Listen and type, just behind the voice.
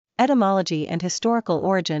Etymology and historical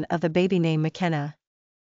origin of the baby name Makena.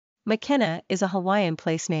 Makena is a Hawaiian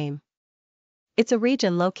place name. It's a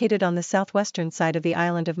region located on the southwestern side of the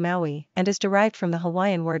island of Maui and is derived from the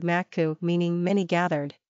Hawaiian word maku, meaning many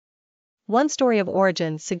gathered. One story of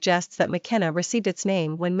origin suggests that Makena received its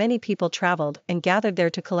name when many people traveled and gathered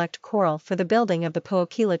there to collect coral for the building of the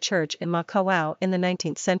Po'okila Church in Makauau in the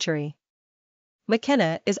 19th century.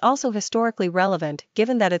 Makena is also historically relevant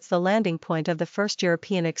given that it's the landing point of the first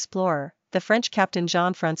European explorer, the French captain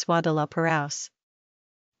Jean-François de la Pérouse.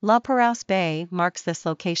 La Pérouse Bay marks this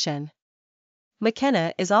location.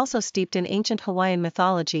 Makena is also steeped in ancient Hawaiian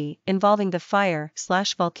mythology involving the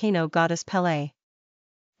fire/volcano goddess Pele.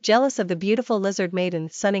 Jealous of the beautiful lizard maiden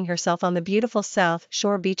sunning herself on the beautiful south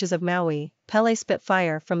shore beaches of Maui, Pele spit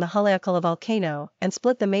fire from the Haleakala volcano and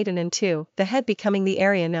split the maiden in two, the head becoming the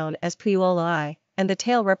area known as Pu'uolai, and the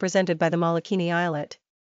tail represented by the Molokini Islet.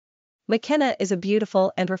 Makena is a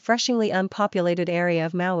beautiful and refreshingly unpopulated area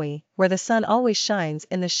of Maui, where the sun always shines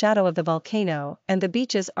in the shadow of the volcano and the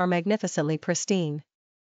beaches are magnificently pristine.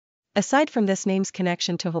 Aside from this name's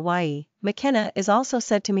connection to Hawaii, Makena is also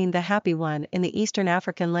said to mean the happy one in the Eastern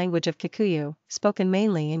African language of Kikuyu, spoken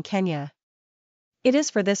mainly in Kenya. It is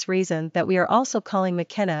for this reason that we are also calling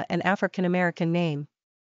Makena an African American name.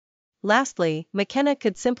 Lastly, Makena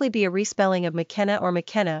could simply be a respelling of McKenna or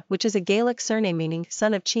McKenna, which is a Gaelic surname meaning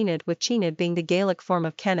son of Chinad, with Chinad being the Gaelic form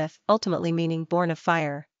of Kenneth, ultimately meaning born of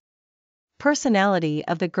fire. Personality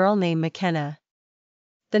of the girl named Makena.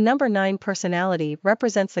 The number 9 personality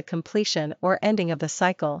represents the completion or ending of the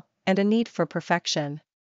cycle, and a need for perfection.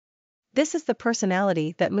 This is the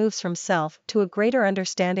personality that moves from self to a greater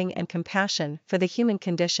understanding and compassion for the human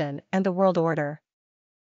condition and the world order.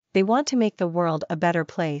 They want to make the world a better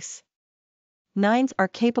place. 9s are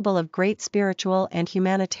capable of great spiritual and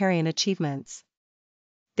humanitarian achievements.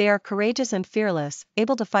 They are courageous and fearless,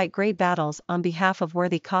 able to fight great battles on behalf of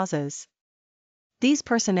worthy causes. These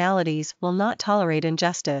personalities will not tolerate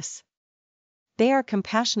injustice. They are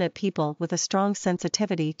compassionate people with a strong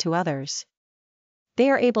sensitivity to others. They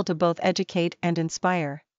are able to both educate and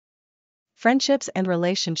inspire. Friendships and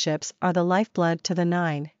relationships are the lifeblood to the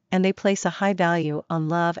 9, and they place a high value on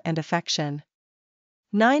love and affection.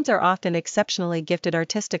 9s are often exceptionally gifted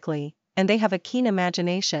artistically, and they have a keen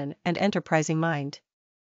imagination and enterprising mind.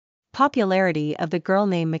 Popularity of the girl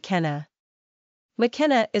named Makena.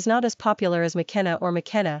 Makena is not as popular as McKenna or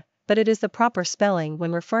McKenna, but it is the proper spelling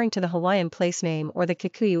when referring to the Hawaiian place name or the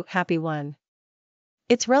Kikuyu happy one.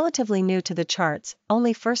 It's relatively new to the charts,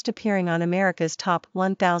 only first appearing on America's Top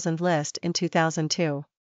 1000 list in 2002.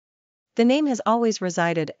 The name has always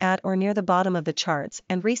resided at or near the bottom of the charts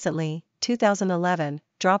and recently, 2011,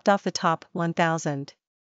 dropped off the top 1000.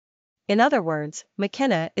 In other words,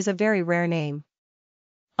 Makena is a very rare name.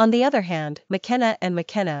 On the other hand, Makena and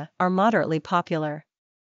Makena are moderately popular.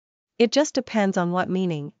 It just depends on what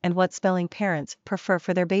meaning and what spelling parents prefer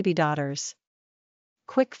for their baby daughters.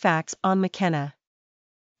 Quick facts on Makena.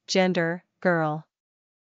 Gender, girl.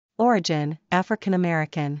 Origin, African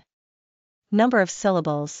American. Number of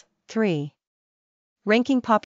syllables, 3. Ranking